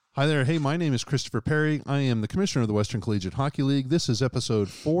Hi there. Hey, my name is Christopher Perry. I am the commissioner of the Western Collegiate Hockey League. This is episode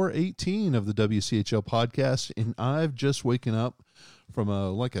 418 of the WCHL podcast, and I've just waken up from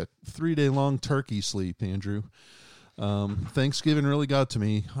a 3-day long turkey sleep, Andrew. Thanksgiving really got to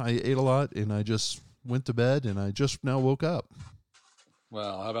me. I ate a lot, and I just went to bed, and I just now woke up.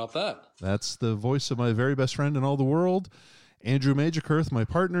 Well, how about that? That's the voice of my very best friend in all the world, Andrew Majorkirth, my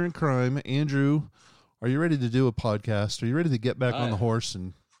partner in crime. Andrew, are you ready to do a podcast? Are you ready to get back on the horse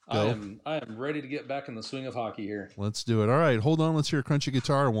and go? I am ready to get back in the swing of hockey here. Let's do it. All right, hold on. Let's hear a crunchy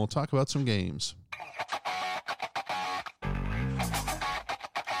guitar, and we'll talk about some games.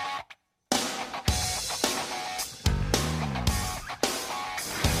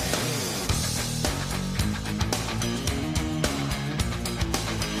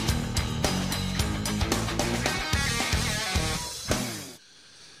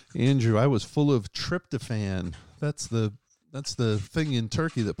 Andrew, I was full of tryptophan. That's the thing in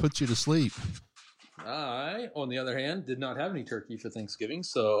turkey that puts you to sleep. I, on the other hand, did not have any turkey for Thanksgiving,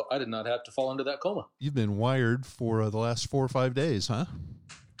 so I did not have to fall into that coma. You've been wired for the last 4 or 5 days, huh?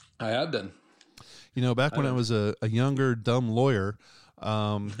 I have been. You know, back when I was a younger, dumb lawyer,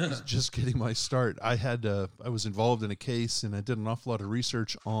 just getting my start, I was involved in a case, and I did an awful lot of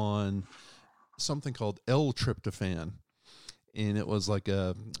research on something called L-tryptophan. And it was like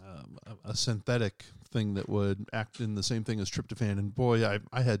a synthetic thing that would act in the same thing as tryptophan. And boy,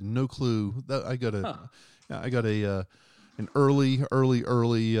 I had no clue. That I got an early,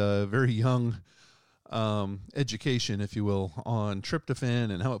 very young education, if you will, on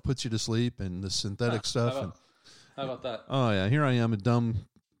tryptophan and how it puts you to sleep and the synthetic stuff. How about that? Oh yeah, here I am, a dumb,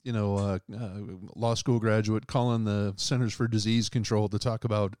 law school graduate, calling the Centers for Disease Control to talk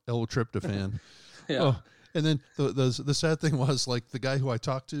about L-tryptophan. Yeah. Oh, and then the sad thing was, like, the guy who I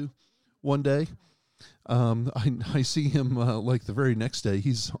talked to one day, I see him the very next day.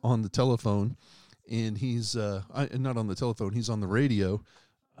 He's on the telephone, and he's not on the telephone. He's on the radio.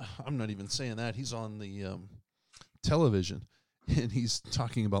 I'm not even saying that. He's on the television, and he's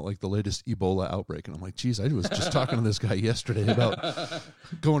talking about the latest Ebola outbreak. And I'm like, geez, I was just talking to this guy yesterday about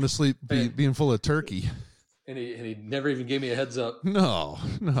going to sleep being full of turkey. And he never even gave me a heads up. No,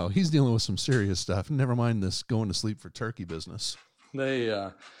 he's dealing with some serious stuff. Never mind this going to sleep for turkey business.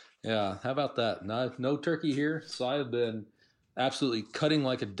 Yeah, how about that? No turkey here, so I have been absolutely cutting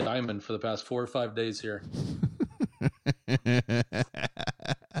like a diamond for the past 4 or 5 days here.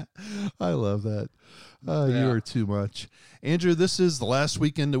 I love that. You are too much. Andrew, this is the last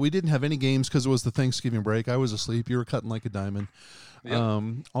weekend that we didn't have any games because it was the Thanksgiving break. I was asleep. You were cutting like a diamond. Yep.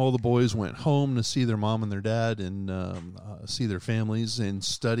 All the boys went home to see their mom and their dad and see their families and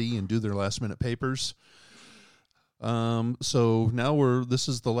study and do their last-minute papers. So now this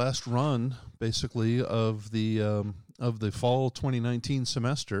is the last run, basically, of the fall 2019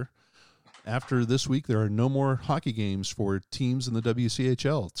 semester. After this week, there are no more hockey games for teams in the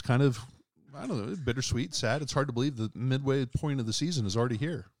WCHL. It's kind of, I don't know, bittersweet, sad. It's hard to believe the midway point of the season is already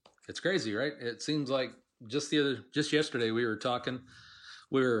here. It's crazy, right? It seems like just yesterday we were talking.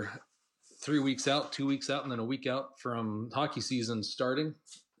 We were 3 weeks out, 2 weeks out, and then a week out from hockey season starting.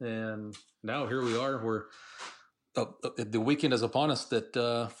 And now here we are. We're the weekend is upon us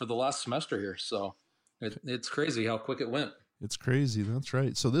for the last semester here. So it's crazy how quick it went. It's crazy. That's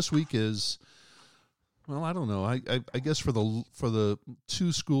right. So this week is, well, I don't know. I guess for the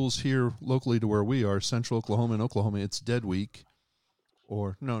two schools here locally to where we are, Central Oklahoma and Oklahoma, it's Dead Week.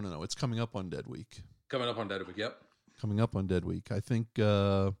 Or no, it's coming up on Dead Week. Coming up on Dead Week, yep. Coming up on Dead Week. I think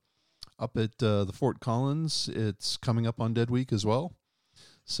up at the Fort Collins, it's coming up on Dead Week as well.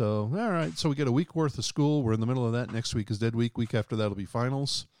 So, all right. So we get a week worth of school. We're in the middle of that. Next week is Dead Week. Week after that will be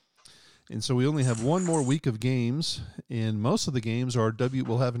finals. And so we only have one more week of games, and most of the games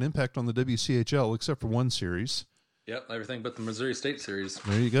will have an impact on the WCHL, except for one series. Yep, everything but the Missouri State series.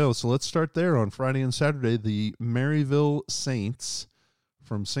 There you go. So let's start there. On Friday and Saturday, the Maryville Saints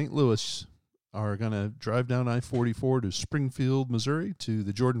from St. Louis are going to drive down I-44 to Springfield, Missouri, to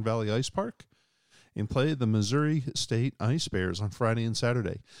the Jordan Valley Ice Park, and play the Missouri State Ice Bears on Friday and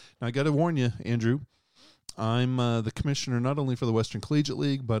Saturday. Now, I got to warn you, Andrew, I'm the commissioner not only for the Western Collegiate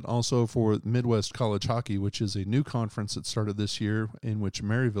League, but also for Midwest College Hockey, which is a new conference that started this year in which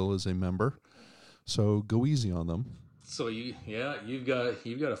Maryville is a member. So go easy on them. So you've got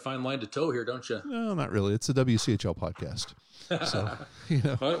a fine line to toe here, don't you? No, not really. It's a WCHL podcast. So, we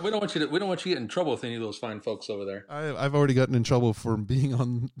don't want you to get in trouble with any of those fine folks over there. I've already gotten in trouble for being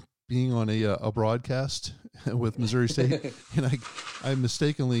on a broadcast with Missouri State, and I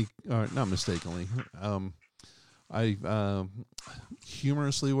mistakenly, not mistakenly, I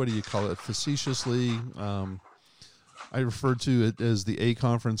humorously, what do you call it, facetiously I refer to it as the A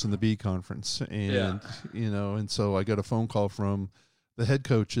conference and the B conference. And, and so I got a phone call from the head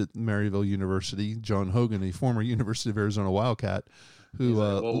coach at Maryville University, John Hogan, a former University of Arizona Wildcat, who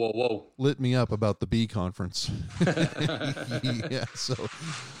like, whoa. lit me up about the B conference. Yeah,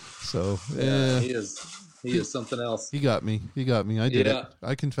 so yeah, he is something else. He got me. I did it.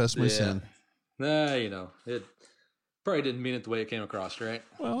 I confessed my sin. Nah, it probably didn't mean it the way it came across, right?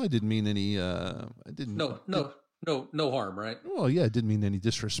 Well, I didn't mean any. I didn't. No harm, right? Well, yeah, I didn't mean any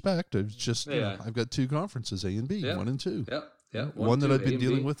disrespect. It was just, I've got two conferences, A and B, 1 and 2. Yeah. One that I've been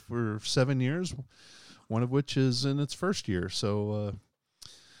dealing with for 7 years, one of which is in its first year. So,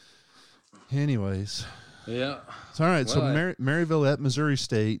 anyways. Yeah. So, all right. Well, so Maryville at Missouri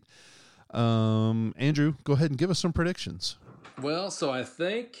State. Andrew, go ahead and give us some predictions. Well, so I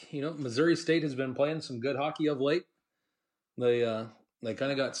think, Missouri State has been playing some good hockey of late. They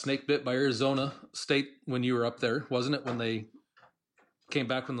kind of got snake bit by Arizona State when you were up there, wasn't it? When they came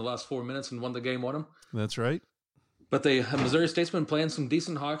back in the last 4 minutes and won the game on them. That's right. But Missouri State's been playing some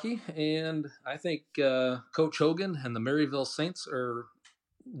decent hockey, and I think Coach Hogan and the Maryville Saints are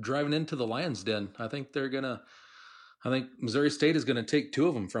driving into the Lions' Den. I think Missouri State is going to take 2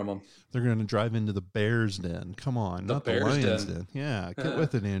 of them from them. They're going to drive into the Bears' Den. Come on, not the Lions' Den. Yeah, get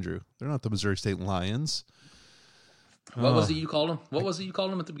with it, Andrew. They're not the Missouri State Lions. What was it you called them? What was it you called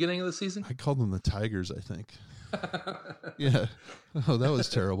them at the beginning of the season? I called them the Tigers, I think. Yeah. Oh, that was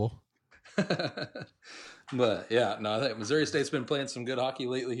terrible. But yeah, no, I think Missouri State's been playing some good hockey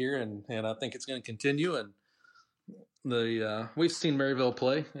lately here, and I think it's going to continue. And we've seen Maryville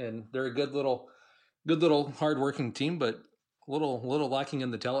play, and they're a good little hardworking team, but a little lacking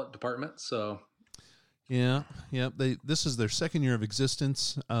in the talent department. So yeah. This is their second year of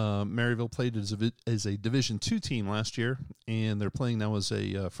existence. Maryville played as a Division II team last year, and they're playing now as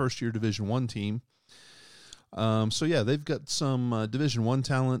a first year Division I team. So yeah, they've got some Division I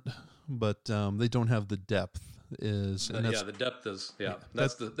talent, but they don't have the depth. The depth is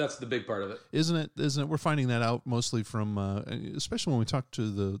that's the big part of it, isn't it? We're finding that out mostly from especially when we talk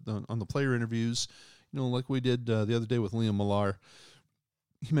to on the player interviews, like we did the other day with Liam Millar.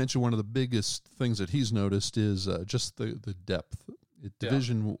 He mentioned one of the biggest things that he's noticed is just the depth. At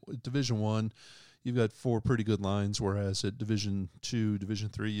Division I, you've got 4 pretty good lines, whereas at Division II,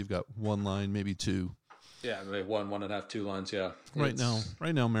 Division III, you've got 1 line, maybe 2. Yeah, maybe 1.5, 2 lines. Yeah, right now,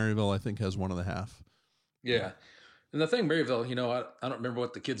 Maryville I think has 1.5. Yeah, and the thing, Maryville, I don't remember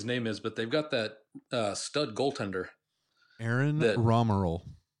what the kid's name is, but they've got that stud goaltender, Aaron Romerl.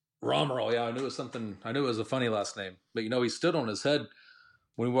 Romerl, yeah, I knew it was a funny last name, but he stood on his head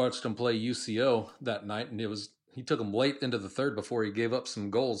when we watched him play UCO that night, and he took him late into the third before he gave up some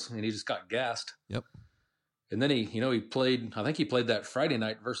goals, and he just got gassed. Yep. And then he played that Friday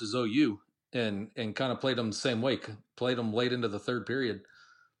night versus OU, and kind of played them the same way, played them late into the third period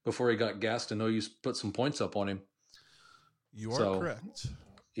before he got gassed, and OU put some points up on him. You are correct.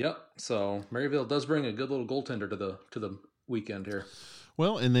 Yep. So Maryville does bring a good little goaltender to the weekend here.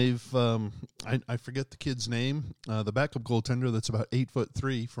 Well, and they've I forget the kid's name. The backup goaltender that's about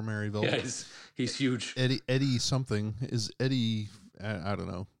 8'3" for Maryville. Yeah, he's huge. Eddie something is Eddie. I don't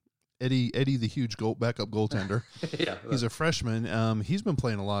know. Eddie the huge backup goaltender. Yeah, he's a freshman. He's been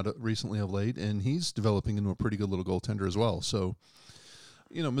playing a lot recently of late, and he's developing into a pretty good little goaltender as well. So,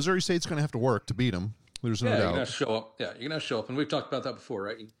 Missouri State's going to have to work to beat them. There's no doubt. You're going to show up. Yeah, you're going to show up, and we've talked about that before,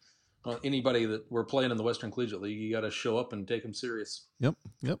 right? Anybody that we're playing in the Western Collegiate League, you got to show up and take them serious. Yep.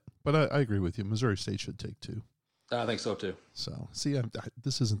 But I agree with you. Missouri State should take 2. I think so too. So, see,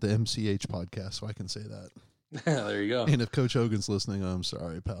 this isn't the MCH podcast, so I can say that. There you go. And if Coach Hogan's listening, I'm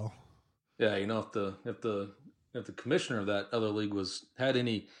sorry, pal. Yeah, if the commissioner of that other league had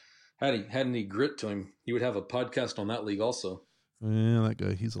any grit to him, he would have a podcast on that league also. Yeah, that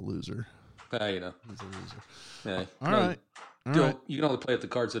guy, he's a loser. He's a loser. Yeah. All right. You can only play at the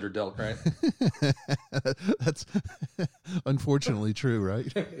cards that are dealt, right? That's unfortunately true,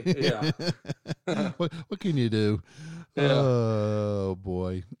 right? Yeah. What can you do? Yeah. Oh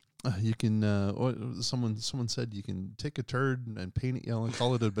boy. You can. Someone said you can take a turd and paint it yellow and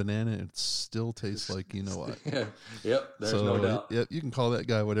call it a banana. And it still tastes like you know what. Yeah. Yep. There's no doubt. Yep. You can call that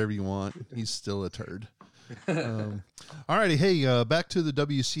guy whatever you want. He's still a turd. All righty. Hey, back to the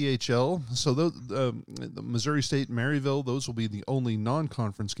WCHL. So the Missouri State and Maryville, those will be the only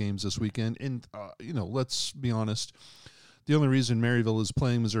non-conference games this weekend. And let's be honest. The only reason Maryville is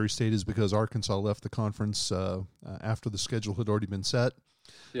playing Missouri State is because Arkansas left the conference after the schedule had already been set.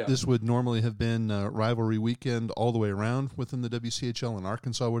 Yeah. This would normally have been rivalry weekend all the way around within the WCHL, and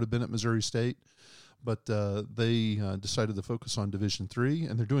Arkansas would have been at Missouri State. But they decided to focus on Division III,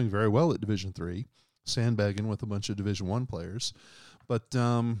 and they're doing very well at Division III. sandbagging with a bunch of Division I players. But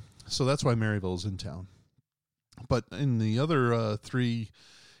so that's why Maryville's in town. But in the other three,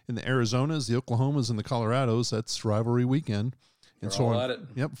 in the Arizonas, the Oklahomas, and the Colorados, that's rivalry weekend. And so at it.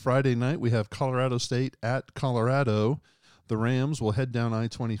 Yep, Friday night we have Colorado State at Colorado. The Rams will head down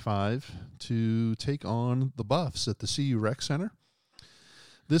I-25 to take on the Buffs at the CU Rec Center.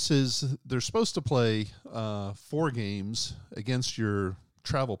 They're supposed to play 4 games against your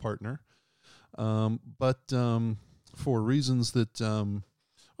travel partner, but for reasons that,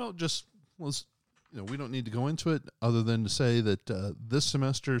 we don't need to go into it other than to say that this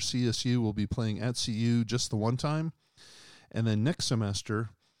semester CSU will be playing at CU just the one time. And then next semester,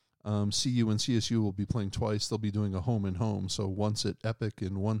 CU and CSU will be playing twice. They'll be doing a home and home. So once at Epic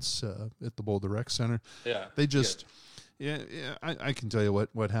and once at the Boulder Rec Center. Yeah. They just, I can tell you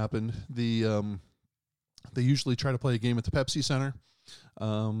what happened. They usually try to play a game at the Pepsi Center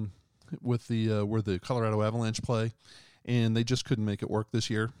with where the Colorado Avalanche play. And they just couldn't make it work this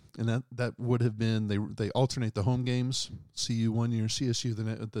year. And that would have been, they alternate the home games, CU one year, CSU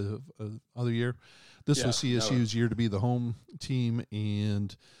the other year. This was CSU's year to be the home team,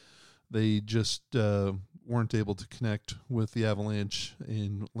 and they just weren't able to connect with the Avalanche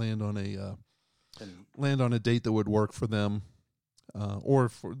and land on a date that would work for them,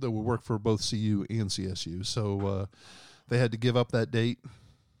 or that would work for both CU and CSU. So they had to give up that date,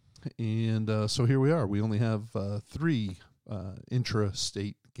 and so here we are. We only have 3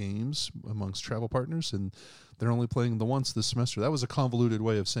 intra-state games amongst travel partners, and they're only playing the once this semester. That was a convoluted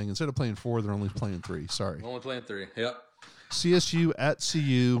way of saying instead of playing 4, they're only playing 3. Sorry. Only playing 3. Yep. CSU at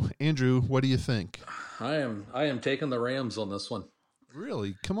CU. Andrew, what do you think? I am taking the Rams on this one.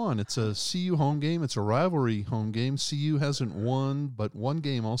 Really? Come on. It's a CU home game. It's a rivalry home game. CU hasn't won but 1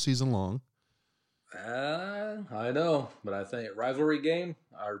 game all season long. I know, but I think rivalry game,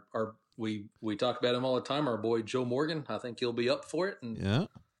 we talk about him all the time, our boy Joe Morgan. I think he'll be up for it. And yeah.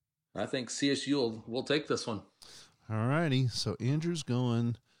 I think CSU will take this one. All righty. So Andrew's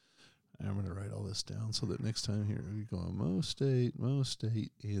going. I'm going to write all this down so that next time here we go Mo State, and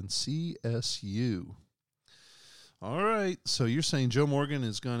CSU. All right. So you're saying Joe Morgan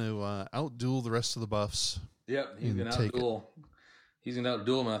is going to outduel the rest of the Buffs? Yep. He's going to outduel. He's going to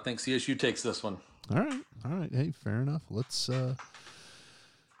outduel them, and I think CSU takes this one. All right. Hey, fair enough. Let's.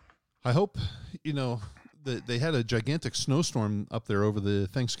 I hope they had a gigantic snowstorm up there over the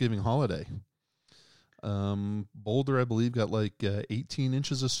Thanksgiving holiday. Boulder, I believe, got like 18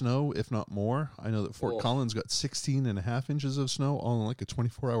 inches of snow, if not more. I know that Fort Collins got 16 and a half inches of snow all in like a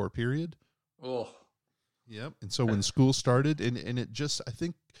 24-hour period. Oh. Yep. And so when school started, and it just, I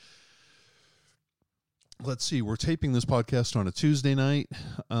think, let's see, we're taping this podcast on a Tuesday night.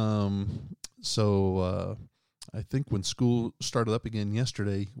 So I think when school started up again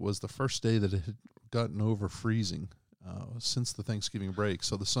yesterday was the first day that it had gotten over freezing since the Thanksgiving break.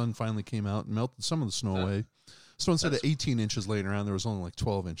 So the sun finally came out and melted some of the snow away. So instead of 18 inches laying around, there was only like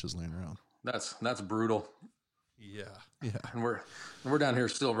 12 inches laying around. That's brutal. Yeah. And we're down here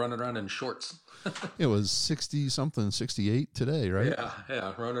still running around in shorts. It was 60-something, 68 today, right?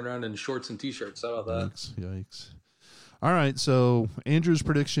 Yeah, running around in shorts and T-shirts. How about that? Yikes. All right, so Andrew's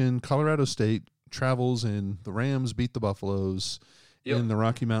prediction, Colorado State travels and the Rams beat the Buffaloes in the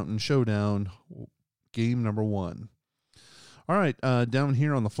Rocky Mountain Showdown, game number 1. All right, down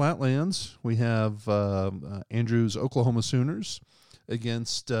here on the Flatlands, we have Andrew's Oklahoma Sooners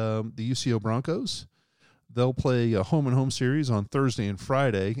against the UCO Broncos. They'll play a home-and-home series on Thursday and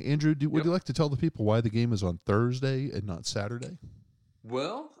Friday. Andrew, would you like to tell the people why the game is on Thursday and not Saturday?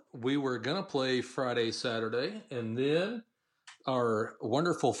 Well, we were going to play Friday, Saturday, and then our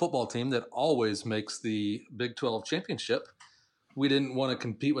wonderful football team that always makes the Big 12 championship, we didn't want to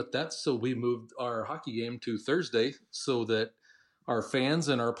compete with that, so we moved our hockey game to Thursday so that our fans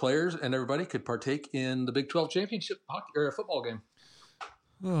and our players and everybody could partake in the Big 12 championship hockey or football game.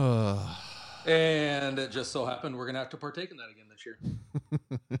 And it just so happened we're going to have to partake in that again this year.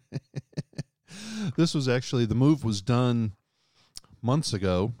 This was actually, the move was done months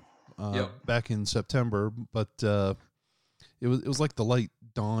ago, back in September, but it was like the light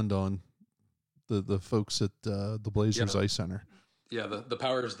dawned on the folks at the Blazers Ice Center. Yeah, the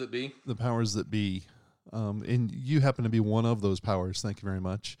powers that be. The powers that be. And you happen to be one of those powers, thank you very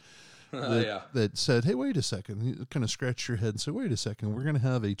much. That said, hey, wait a second. You kind of scratched your head and said, wait a second, we're going to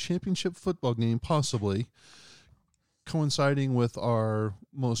have a championship football game possibly coinciding with our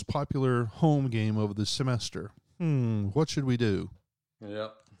most popular home game of the semester. What should we do? Yeah,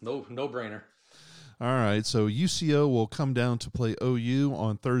 no brainer. All right, so UCO will come down to play OU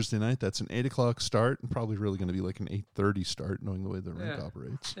on Thursday night. That's an 8 o'clock start, and probably really going to be like an 8:30 start, knowing the way the rink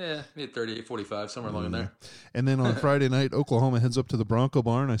operates. Yeah, 8:30, 8:45, somewhere along in there. And then on Friday night, Oklahoma heads up to the Bronco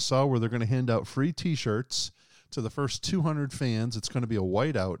Barn. I saw where they're going to hand out free T-shirts to the first 200 fans. It's going to be a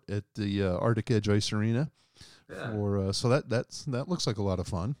whiteout at the Arctic Edge Ice Arena. Yeah. So that looks like a lot of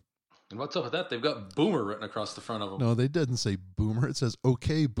fun. And what's up with that? They've got Boomer written across the front of them. No, they didn't say Boomer. It says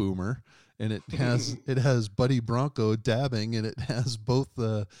OK Boomer, and it has Buddy Bronco dabbing, and it has both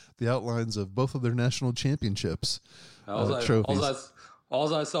the outlines of both of their national championships trophies.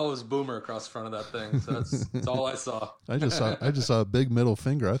 All I saw was Boomer across the front of that thing. So that's all I saw. I just saw a big middle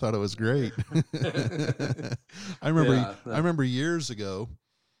finger. I thought it was great. I remember years ago.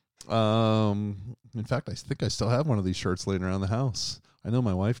 In fact, I think I still have one of these shirts laying around the house. I know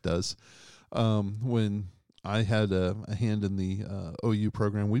my wife does. When I had a hand in the OU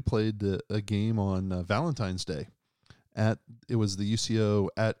program, we played a game on Valentine's Day. It was the UCO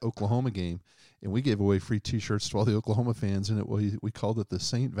at Oklahoma game, and we gave away free T-shirts to all the Oklahoma fans, and we called it the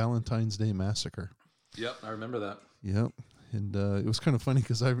St. Valentine's Day Massacre. Yep, I remember that. Yep, and it was kind of funny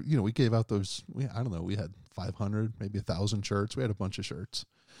because we gave out those. We had 500, maybe 1,000 shirts. We had a bunch of shirts,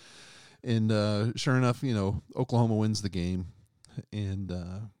 and sure enough, Oklahoma wins the game. And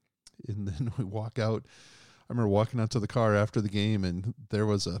then we walk out. I remember walking out to the car after the game, and there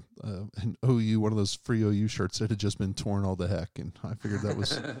was an OU, one of those free OU shirts that had just been torn all the heck. And I figured that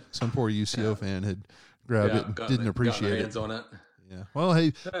was some poor UCO fan had grabbed it and didn't appreciate it. Hands on it. Yeah. Well,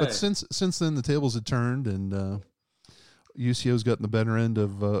 hey, but since then the tables had turned, and UCO's gotten the better end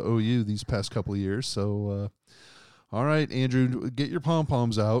of OU these past couple of years. So, all right, Andrew, get your pom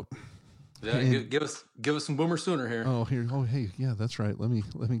poms out. Yeah, give us some Boomer Sooner here. Oh, here. Oh, hey, yeah, that's right. Let me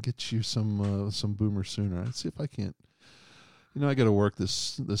get you some Boomer Sooner. Let's see if I can't. I got to work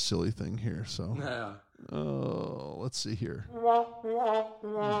this silly thing here. So, oh, let's see here. All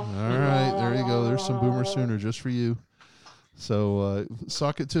right, there you go. There's some Boomer Sooner just for you. So,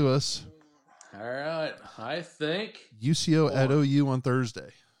 sock it to us. All right, I think UCO at OU on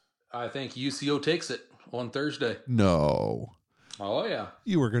Thursday. I think UCO takes it on Thursday. No. Oh, yeah.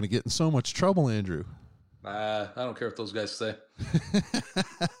 You were going to get in so much trouble, Andrew. I don't care what those guys say.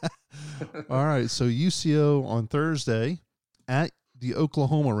 All right, so UCO on Thursday at the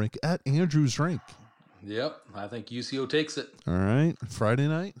Oklahoma rink, at Andrew's rink. Yep, I think UCO takes it. All right, Friday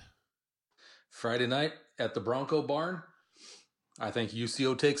night? Friday night at the Bronco Barn. I think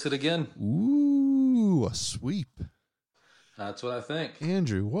UCO takes it again. Ooh, a sweep. That's what I think.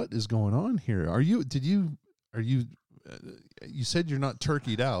 Andrew, what is going on here? You said you're not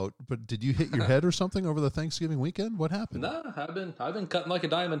turkeyed out, but did you hit your head or something over the Thanksgiving weekend? What happened? No, I've been cutting like a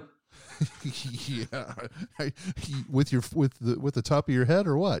diamond. Yeah, with the top of your head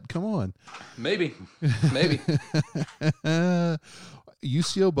or what? Come on. Maybe.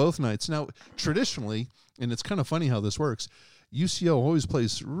 UCO both nights. Now, traditionally, and it's kind of funny how this works, UCO always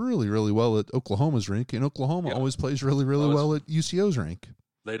plays really, really well at Oklahoma's rink, and Oklahoma always plays really, really well at UCO's rink.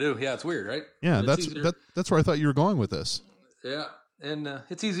 They do. Yeah, it's weird, right? Yeah, that's where I thought you were going with this. Yeah, and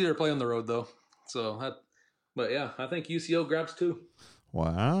it's easier to play on the road, though. But yeah, I think UCO grabs 2.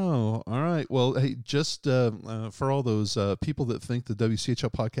 Wow. All right. Well, hey, just for all those people that think the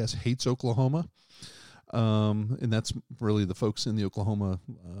WCHL podcast hates Oklahoma, and that's really the folks in the Oklahoma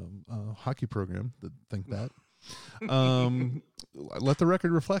hockey program that think that. Let the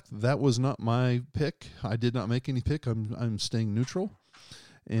record reflect that was not my pick. I did not make any pick. I'm staying neutral.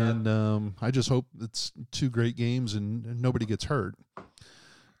 And I just hope it's 2 great games and nobody gets hurt.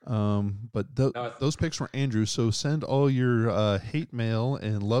 But those picks were Andrew. So send all your hate mail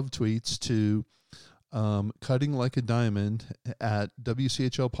and love tweets to cuttinglikeadiamond at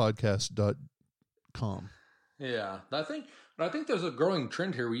wchlpodcast.com. Yeah, I think there's a growing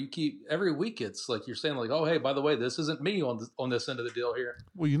trend here where you keep every week. It's like you're saying, like, oh, hey, by the way, this isn't me on this end of the deal here.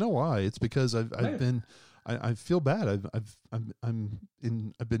 Well, you know why? It's because I've been. I feel bad.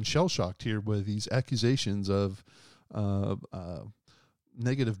 I've been shell shocked here with these accusations of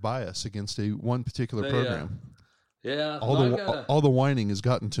negative bias against one particular program. Yeah, all the whining has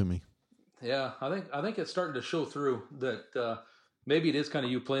gotten to me. Yeah, I think it's starting to show through that maybe it is kind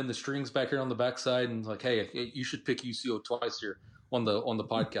of you playing the strings back here on the backside and like, hey, you should pick UCO twice here on the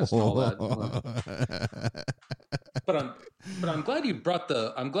podcast and all that. But I'm glad you brought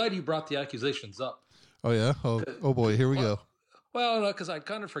the accusations up. Oh yeah. Oh boy. Here we go. Well, because I'd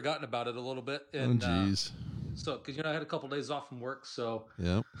kind of forgotten about it a little bit. And, so, because I had a couple of days off from work, so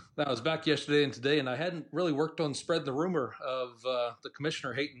I was back yesterday and today, and I hadn't really worked on spreading the rumor of the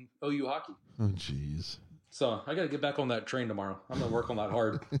commissioner hating OU hockey. Oh, jeez. So I got to get back on that train tomorrow. I'm going to work on that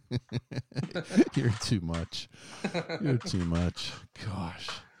hard. You're too much. You're too much. Gosh.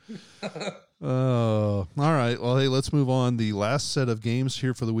 Oh, all right. Well, hey, let's move on. The last set of games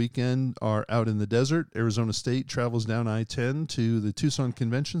here for the weekend are out in the desert. Arizona State travels down I-10 to the Tucson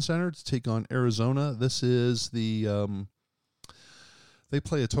Convention Center to take on Arizona. This is the they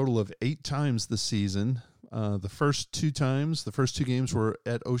play a total of 8 times this season. The first two games were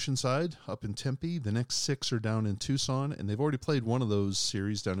at Oceanside up in Tempe. The next 6 are down in Tucson, and they've already played one of those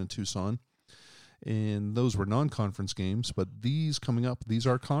series down in Tucson. And those were non-conference games, but these coming up, these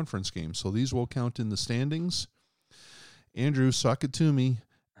are conference games. So these will count in the standings. Andrew, sock it to me.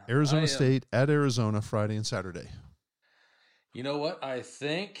 Arizona State at Arizona Friday and Saturday. You know what? I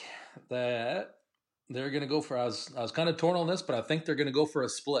think that they're going to go for, I was kind of torn on this, but I think they're going to go for a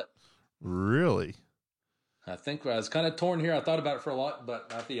split. Really? I think I was kind of torn here. I thought about it for a lot,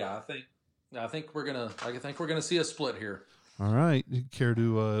 but I think we're gonna see a split here. All right. You care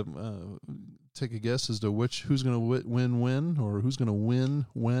to take a guess as to who's going to win or who's going to win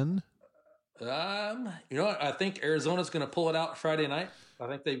when? You know what? I think Arizona's going to pull it out Friday night. I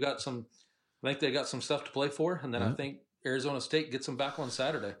think they've got some stuff to play for, and then I think Arizona State gets them back on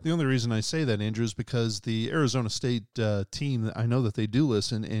Saturday. The only reason I say that, Andrew, is because the Arizona State team, I know that they do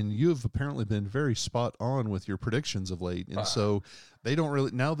listen, and you have apparently been very spot on with your predictions of late. And so they don't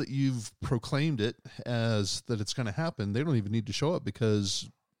really, now that you've proclaimed it as that it's going to happen, they don't even need to show up because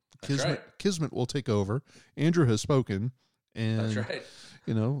Kismet will take over. Andrew has spoken, and that's right.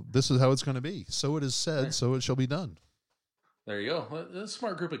 This is how it's going to be. So it is said, so it shall be done. There you go. That's a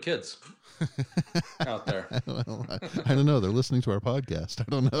smart group of kids out there. Well, I don't know. They're listening to our podcast. I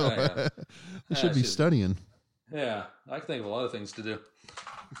don't know. Yeah. They should be studying. Yeah, I can think of a lot of things to do.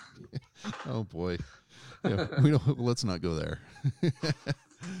 Oh boy. Yeah, let's not go there.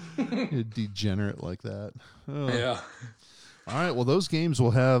 You're degenerate like that. Oh. Yeah. All right. Well, those games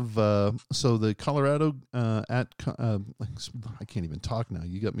will have. So the Colorado I can't even talk now.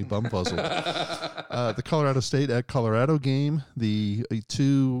 You got me bumfuzzled. The Colorado State at Colorado game, the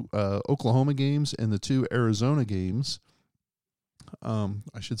 2 Oklahoma games, and the 2 Arizona games.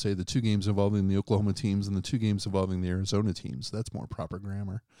 I should say the 2 games involving the Oklahoma teams and the 2 games involving the Arizona teams. That's more proper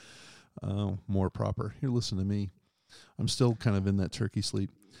grammar. More proper. Here, listen to me. I'm still kind of in that turkey sleep.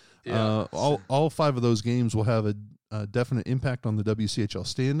 Yeah. All 5 of those games will have a definite impact on the WCHL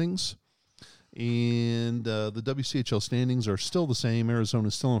standings. And the WCHL standings are still the same.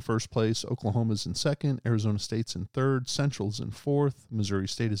 Arizona's still in first place. Oklahoma's in second. Arizona State's in third. Central's in fourth. Missouri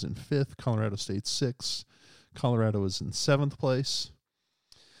State is in fifth. Colorado State's sixth. Colorado is in seventh place.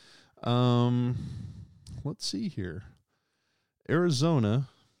 Let's see here. Arizona,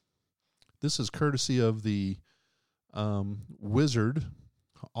 this is courtesy of the Wizard,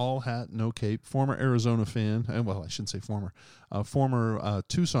 all hat, no cape, former Arizona fan. Well, I shouldn't say former. Former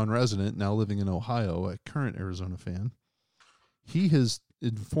Tucson resident, now living in Ohio, a current Arizona fan. He has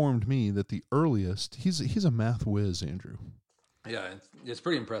informed me that the earliest, he's a math whiz, Andrew. Yeah, it's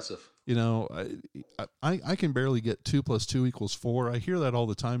pretty impressive. I can barely get 2 + 2 = 4. I hear that all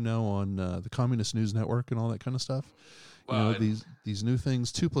the time now on the Communist News Network and all that kind of stuff. Well, these new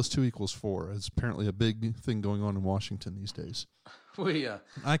things, 2 + 2 = 4 is apparently a big thing going on in Washington these days.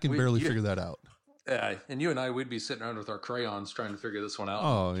 I can barely figure that out. Yeah, and you and I, we'd be sitting around with our crayons trying to figure this one out.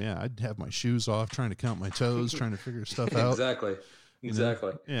 Oh, yeah. I'd have my shoes off, trying to count my toes, trying to figure stuff out.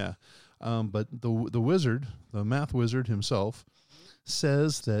 Exactly. Yeah. But the wizard, the math wizard himself,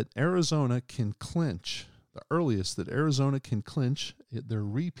 says that Arizona can clinch, the earliest that Arizona can clinch their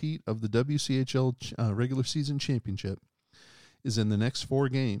repeat of the WCHL regular season championship is in the next 4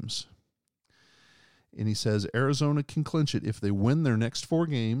 games. And he says Arizona can clinch it if they win their next 4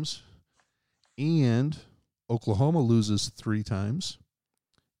 games and Oklahoma loses 3 times,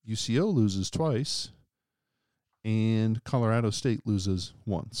 UCO loses twice, and Colorado State loses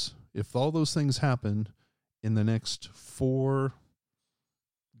once. If all those things happen in the next 4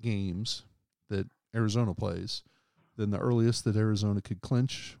 games that Arizona plays, then the earliest that Arizona could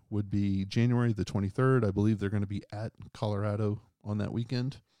clinch would be January the 23rd. I believe they're going to be at Colorado on that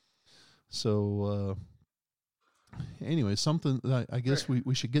weekend. So, anyway, something that I guess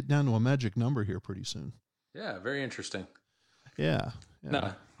we should get down to a magic number here pretty soon. Yeah, very interesting. Yeah.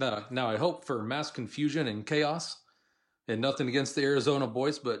 Now I hope for mass confusion and chaos, and nothing against the Arizona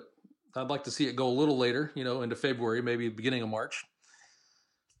boys, but I'd like to see it go a little later, into February, maybe beginning of March,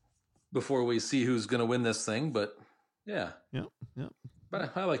 before we see who's going to win this thing. But yeah. Yeah.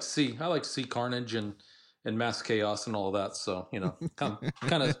 But I like to see carnage and and mass chaos and all of that. So,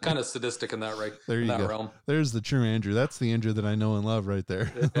 kind of sadistic in that there you go. realm. There's the true Andrew. That's the Andrew that I know and love right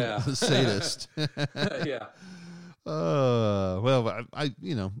there. Yeah. The sadist. Yeah. Well, I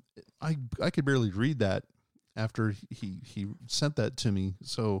could barely read that after he sent that to me.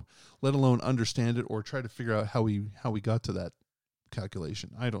 So let alone understand it or try to figure out how we got to that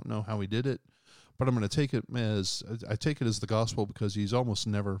calculation. I don't know how he did it, but I'm going to take it as the gospel because he's almost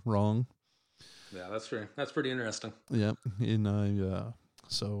never wrong. Yeah, that's true. That's pretty interesting. Yeah. And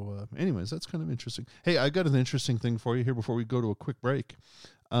anyways, that's kind of interesting. Hey, I got an interesting thing for you here before we go to a quick break.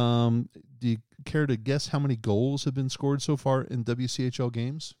 Do you care to guess how many goals have been scored so far in WCHL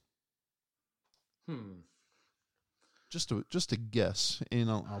games? Just a guess,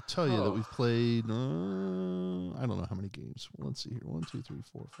 and I'll tell you that we've played. I don't know how many games. Well, let's see here: 1, 2, 3,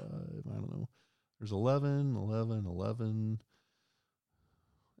 4, 5. I don't know. There's 11,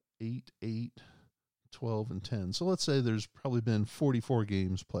 8, 12, and 10. So let's say there's probably been 44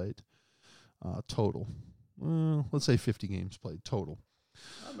 games played total. Let's say 50 games played total.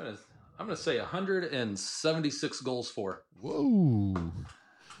 I'm gonna say 176 goals for. Whoa!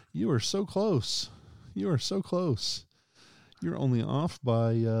 You are so close. You're only off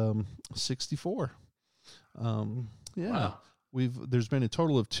by 64. Yeah. Wow. There's been a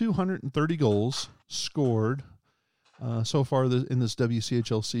total of 230 goals scored so far in this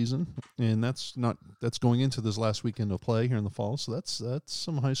WCHL season, and that's going into this last weekend of play here in the fall. So that's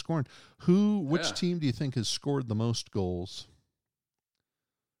some high scoring. Which team do you think has scored the most goals?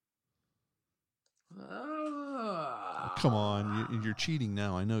 Come on, you're cheating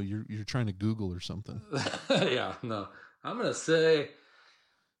now. I know you're trying to Google or something. Yeah, no. I'm gonna say,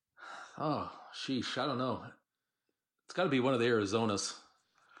 oh, sheesh, I don't know. It's got to be one of the Arizonas.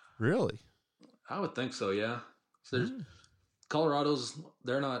 Really? I would think so. Yeah. So Colorado's.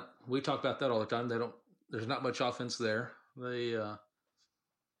 They're not. We talk about that all the time. They don't. There's not much offense there. They.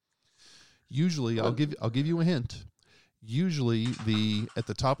 Usually, I'll give you a hint. Usually, at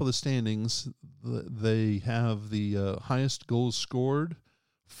the top of the standings, they have the highest goals scored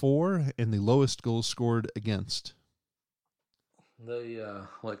for and the lowest goals scored against.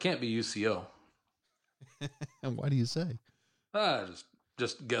 It can't be UCO. And why do you say?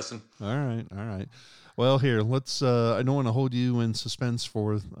 Just guessing. All right. Well, here, let's. I don't want to hold you in suspense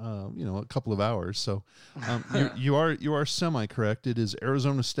for a couple of hours. So, you are semi correct. It is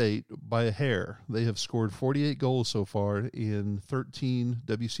Arizona State by a hair. They have scored 48 goals so far in 13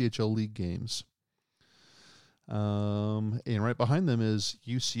 WCHL league games. And right behind them is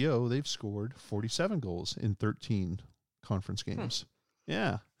UCO. They've scored 47 goals in 13 conference games.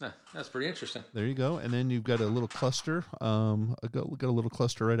 Yeah. That's pretty interesting. There you go. And then you've got a little cluster. Got a little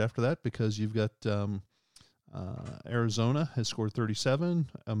cluster right after that because you've got Arizona has scored 37,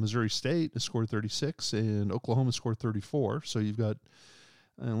 Missouri State has scored 36, and Oklahoma scored 34. So you've got,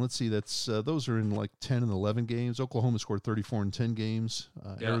 let's see, that's those are in like 10 and 11 games. Oklahoma scored 34 in 10 games.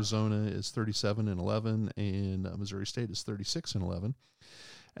 Arizona is 37 and 11, and Missouri State is 36 and 11.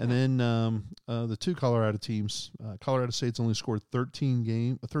 And then the two Colorado teams, Colorado State's only scored 13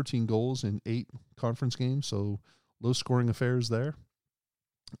 goals in 8 conference games, so low scoring affairs there.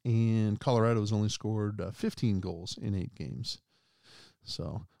 And Colorado's only scored 15 goals in 8 games.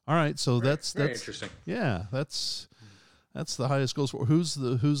 So, all right, so that's interesting. Yeah, that's the highest goals for. Who's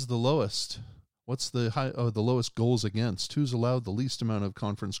the lowest? What's the lowest goals against? Who's allowed the least amount of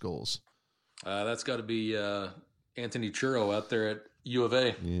conference goals? That's got to be Anthony Churro out there at U of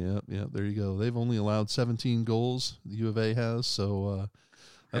A. Yeah, there you go. They've only allowed 17 goals, the U of A has, so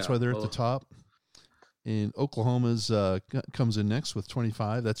that's why they're at the top. And Oklahoma's comes in next with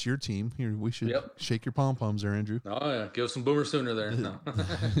 25. That's your team. Here, we should shake your pom-poms there, Andrew. Oh, yeah. Give us some Boomer Sooner there. No.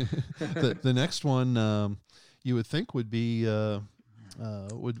 the next one you would think would be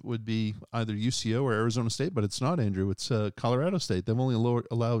would be either UCO or Arizona State, but it's not, Andrew. It's Colorado State. They've only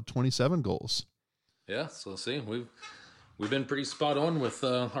allowed 27 goals. Yeah, so see, we've been pretty spot on with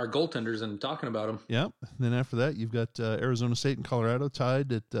our goaltenders and talking about them. Yeah. Then after that, you've got Arizona State and Colorado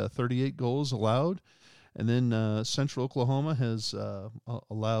tied at 38 goals allowed. And then Central Oklahoma has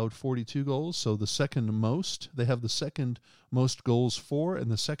allowed 42 goals. So the second most, they have the second most goals for and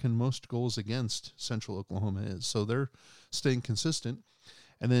the second most goals against Central Oklahoma is. So they're staying consistent.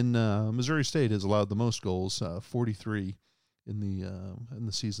 And then Missouri State has allowed the most goals, 43 in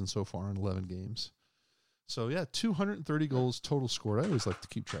the season so far in 11 games. So, 230 goals total scored. I always like to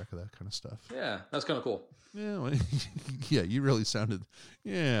keep track of that kind of stuff. Yeah, that's kind of cool. Yeah, well, yeah, you really sounded,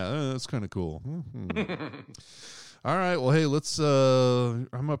 that's kind of cool. Mm-hmm. All right, well, hey, let's,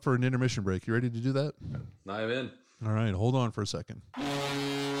 I'm up for an intermission break. You ready to do that? I'm in. All right, hold on for a second.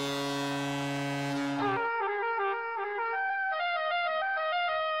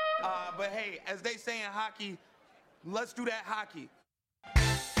 But hey, as they say in hockey, let's do that hockey.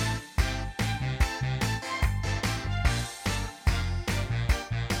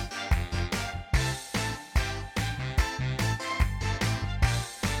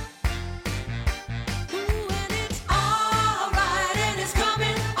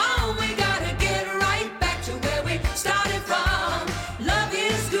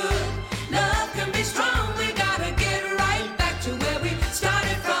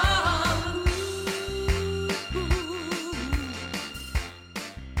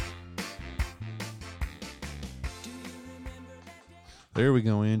 There we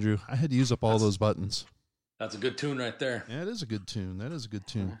go, Andrew. I had to use up all those buttons. That's a good tune right there. Yeah, it is a good tune. That is a good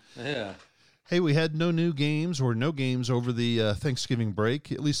tune. Yeah. Hey, we had no games over the Thanksgiving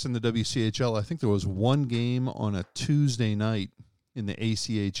break, at least in the WCHL. I think there was one game on a Tuesday night in the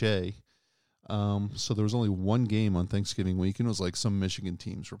ACHA. So there was only one game on Thanksgiving week, and it was like some Michigan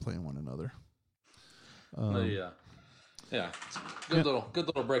teams were playing one another. Yeah. Good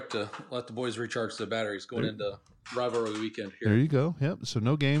little break to let the boys recharge the batteries going into Rivalry Weekend here. There you go. Yep. So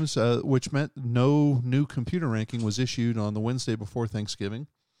no games, which meant no new computer ranking was issued on the Wednesday before Thanksgiving.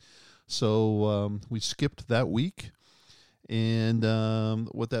 So we skipped that week, and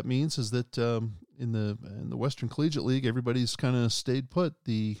what that means is that in the Western Collegiate League, everybody's kind of stayed put.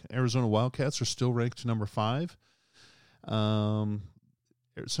 The Arizona Wildcats are still ranked number 5.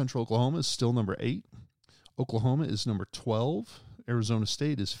 Central Oklahoma is still number 8. Oklahoma is number 12. Arizona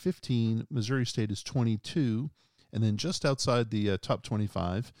State is 15. Missouri State is 22. And then just outside the top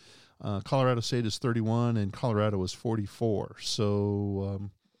 25, Colorado State is 31, and Colorado is 44. So,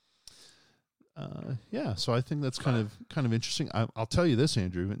 so I think that's kind of interesting. I'll tell you this,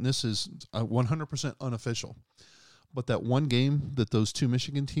 Andrew, and this is 100% unofficial, but that one game that those two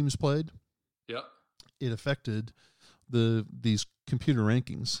Michigan teams played, it affected these computer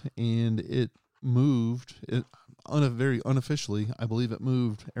rankings, and it moved very unofficially. I believe it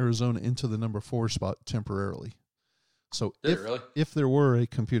moved Arizona into the number 4 spot temporarily. So if there were a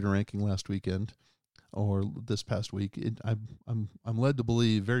computer ranking last weekend or this past week, I'm led to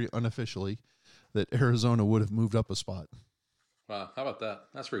believe very unofficially that Arizona would have moved up a spot. Wow, how about that?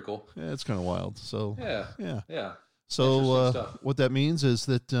 That's pretty cool. Yeah, it's kind of wild. So yeah. So what that means is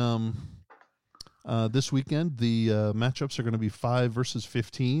that this weekend the matchups are going to be 5 versus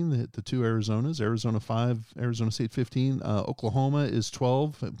 15. The two Arizonas, Arizona 5, Arizona State 15. Oklahoma is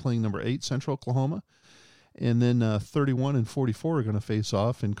 12, playing number 8, Central Oklahoma. And then 31 and 44 are going to face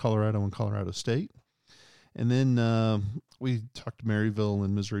off in Colorado and Colorado State. And then we talked Maryville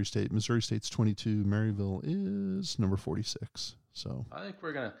and Missouri State. Missouri State's 22. Maryville is number 46. So I think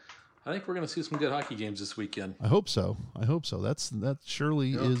we're gonna see some good hockey games this weekend. I hope so. That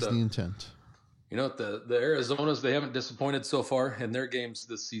surely is the intent. You know what, the Arizonas, they haven't disappointed so far in their games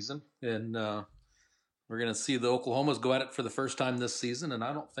this season, and we're gonna see the Oklahomas go at it for the first time this season, and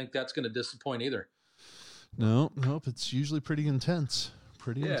I don't think that's going to disappoint either. Nope. It's usually pretty intense.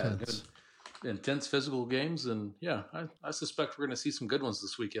 Intense. Intense physical games, and I suspect we're going to see some good ones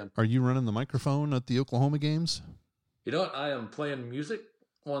this weekend. Are you running the microphone at the Oklahoma games? You know what? I am playing music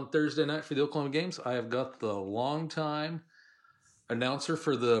on Thursday night for the Oklahoma games. I have got the longtime announcer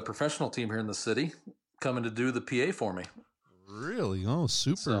for the professional team here in the city coming to do the PA for me. Really? Oh,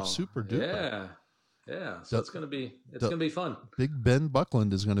 super duper. Yeah. So it's gonna be fun. Big Ben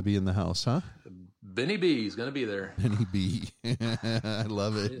Buckland is going to be in the house, huh? Benny B is going to be there. Benny B. I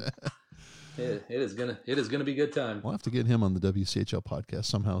love it. It is gonna be a good time. We'll have to get him on the WCHL podcast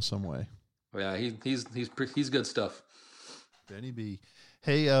somehow, some way. Yeah, he's good stuff. Benny B.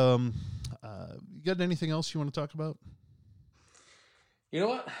 Hey, you got anything else you want to talk about? You know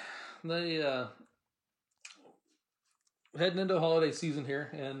what? Heading into holiday season here,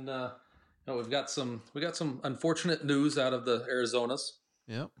 and we've got some unfortunate news out of the Arizonas.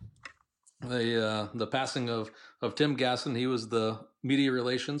 Yep. The passing of Tim Gassen. He was the media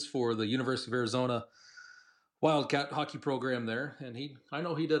relations for the University of Arizona Wildcat hockey program there, and I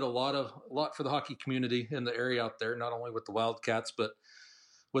know he did a lot for the hockey community in the area out there, not only with the Wildcats but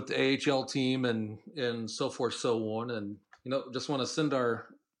with the AHL team and so forth, so on. And just want to send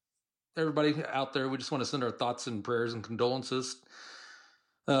everybody out there. We just want to send our thoughts and prayers and condolences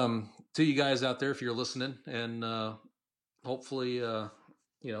to you guys out there if you're listening, and hopefully you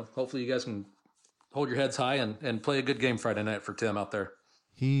guys can hold your heads high and play a good game Friday night for Tim out there.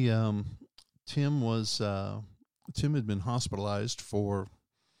 Tim had been hospitalized for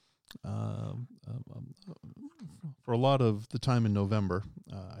a lot of the time in November.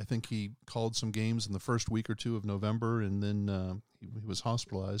 I think he called some games in the first week or two of November, and then he was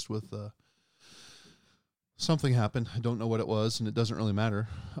hospitalized with something happened. I don't know what it was, and it doesn't really matter.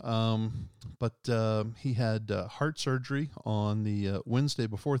 But he had heart surgery on the Wednesday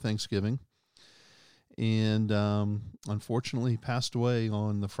before Thanksgiving, and unfortunately passed away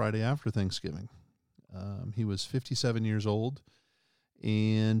on the Friday after Thanksgiving. He was 57 years old,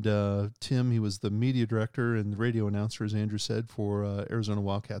 and Tim, he was the media director and the radio announcer, as Andrew said, for Arizona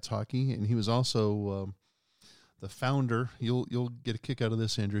Wildcats hockey, and he was also the founder. You'll get a kick out of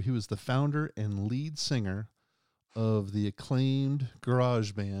this, Andrew. He was the founder and lead singer of the acclaimed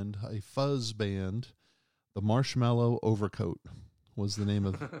garage band, a fuzz band, the Marshmallow Overcoat was the name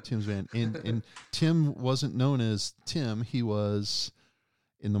of Tim's band. And Tim wasn't known as Tim. He was,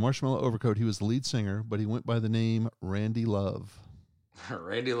 in the Marshmallow Overcoat, he was the lead singer, but he went by the name Randy Love.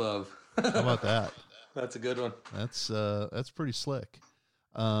 Randy Love. How about that? That's a good one. That's pretty slick.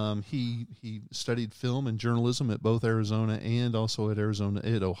 He studied film and journalism at both Arizona and also at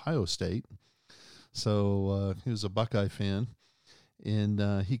Ohio State. So he was a Buckeye fan,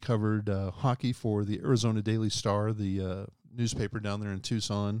 and he covered hockey for the Arizona Daily Star, the newspaper down there in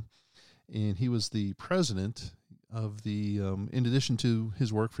Tucson, and he was the president of the, in addition to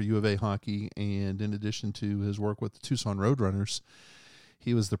his work for U of A hockey and in addition to his work with the Tucson Roadrunners,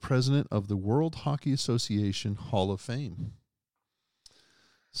 he was the president of the World Hockey Association Hall of Fame.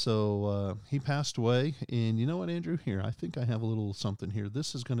 So he passed away, and you know what, Andrew? Here, I think I have a little something here.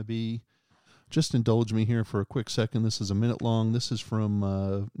 This is going to be, just indulge me here for a quick second. This is a minute long. This is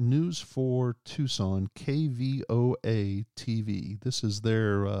from News 4 Tucson, KVOA TV. This is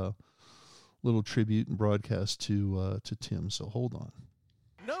their little tribute and broadcast to Tim, so hold on.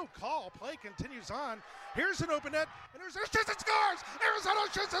 No call. Play continues on. Here's an open net, and Arizona shoots and scores! Arizona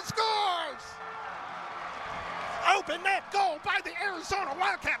shoots and scores! Open net goal by the Arizona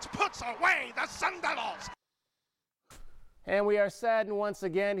Wildcats puts away the Sun Devils. And we are saddened once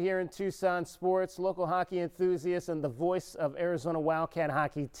again here in Tucson sports. Local hockey enthusiast and the voice of Arizona Wildcat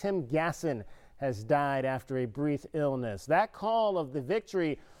hockey, Tim Gassen, has died after a brief illness. That call of the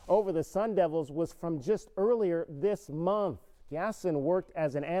victory over the Sun Devils was from just earlier this month. Gassen worked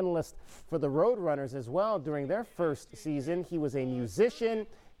as an analyst for the Roadrunners as well during their first season. He was a musician.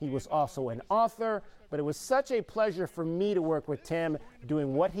 He was also an author. But it was such a pleasure for me to work with Tim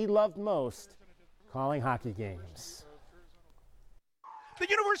doing what he loved most, calling hockey games. The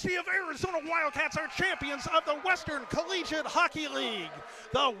University of Arizona Wildcats are champions of the Western Collegiate Hockey League.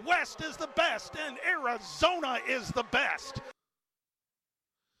 The West is the best, and Arizona is the best.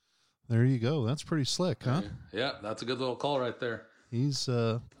 There you go. That's pretty slick, huh? Yeah, that's a good little call right there. He's,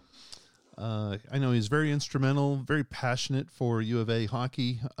 I know he's very instrumental, very passionate for U of A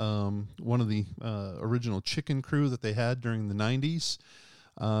hockey. One of the original chicken crew that they had during the 90s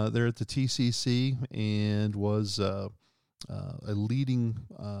there at the TCC, and was a leading,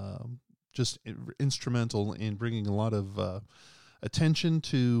 just instrumental in bringing a lot of attention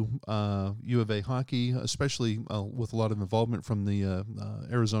to U of A hockey, especially with a lot of involvement from the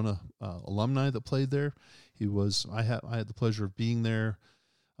Arizona alumni that played there. I had the pleasure of being there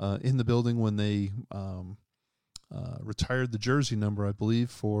in the building when they retired the jersey number, I believe,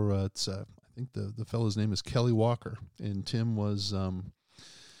 for I think the fellow's name is Kelly Walker, and Tim was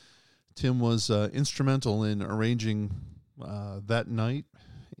instrumental in arranging that night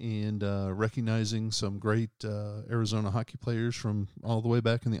and recognizing some great Arizona hockey players from all the way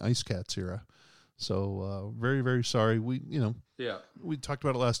back in the Ice Cats era. So very, very sorry. We talked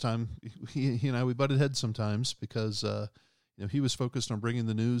about it last time. He and I, we butted heads sometimes because he was focused on bringing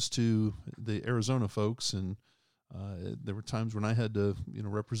the news to the Arizona folks, and there were times when I had to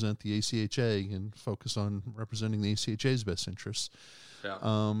represent the ACHA and focus on representing the ACHA's best interests.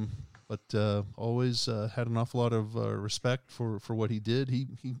 Yeah. But always had an awful lot of respect for what he did.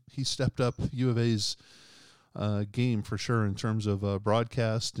 He stepped up U of A's game for sure in terms of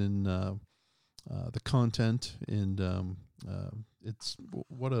broadcast and the content, and it's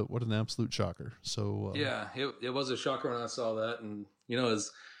what an absolute shocker. So yeah, it was a shocker when I saw that, and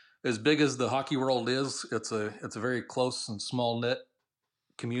as big as the hockey world is, it's a very close and small knit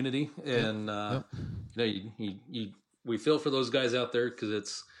community, and we feel for those guys out there because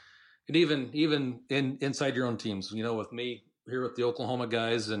it's. And even inside your own teams, with me here with the Oklahoma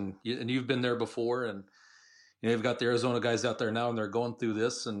guys, and you've been there before, and you've got the Arizona guys out there now, and they're going through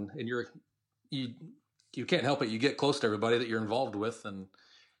this, and you can't help it. You get close to everybody that you're involved with, and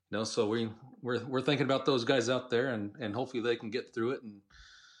so we're thinking about those guys out there, and hopefully they can get through it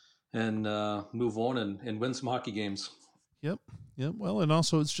and move on and win some hockey games. Yep. Well, and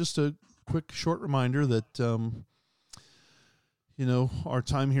also it's just a quick short reminder that. Our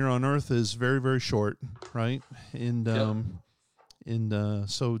time here on Earth is very, very short, right? And, And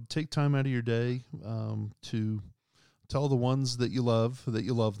so take time out of your day to tell the ones that you love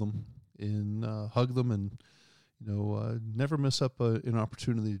them, and hug them, and never miss up an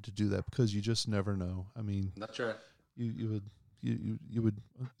opportunity to do that, because you just never know. I mean, that's right.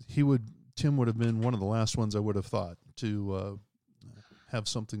 Tim would have been one of the last ones I would have thought to have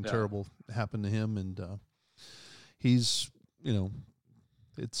something terrible happen to him, and he's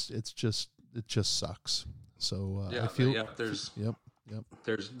it just sucks. So I feel there's yep.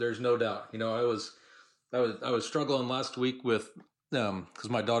 There's no doubt. I was struggling last week with because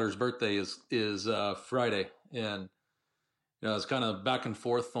my daughter's birthday is Friday, and I was kind of back and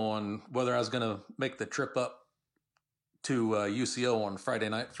forth on whether I was going to make the trip up to Wchl on Friday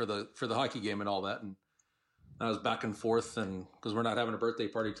night for the hockey game and all that, and I was back and forth, and because we're not having a birthday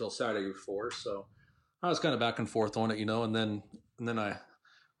party till Saturday before, so I was kind of back and forth on it, and then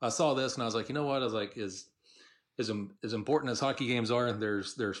I saw this, and I was like, what? I was like, as important as hockey games are,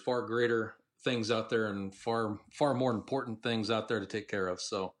 there's far greater things out there, and far more important things out there to take care of.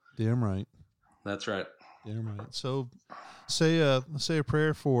 So damn right. That's right. Damn right. So say a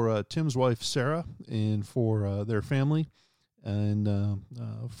prayer for Tim's wife Sarah, and for their family, and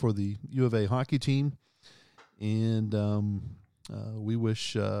for the U of A hockey team, and we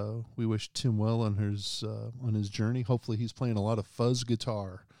wish Tim well on his journey. Hopefully he's playing a lot of fuzz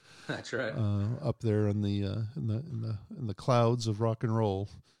guitar. That's right. Up there in the clouds of rock and roll.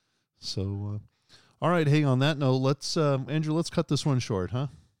 So, all right. Hey, on that note, let's Andrew, let's cut this one short, huh?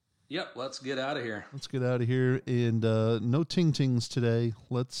 Yep. Let's get out of here. And no ting-tings today.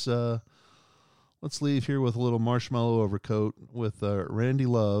 Let's leave here with a little Marshmallow Overcoat with Randy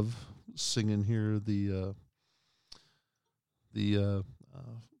Love singing here the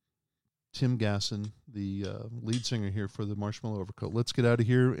Tim Gassen, the lead singer here for the Marshmallow Overcoat. Let's get out of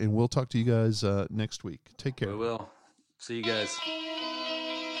here, and we'll talk to you guys next week. Take care. We will. See you guys.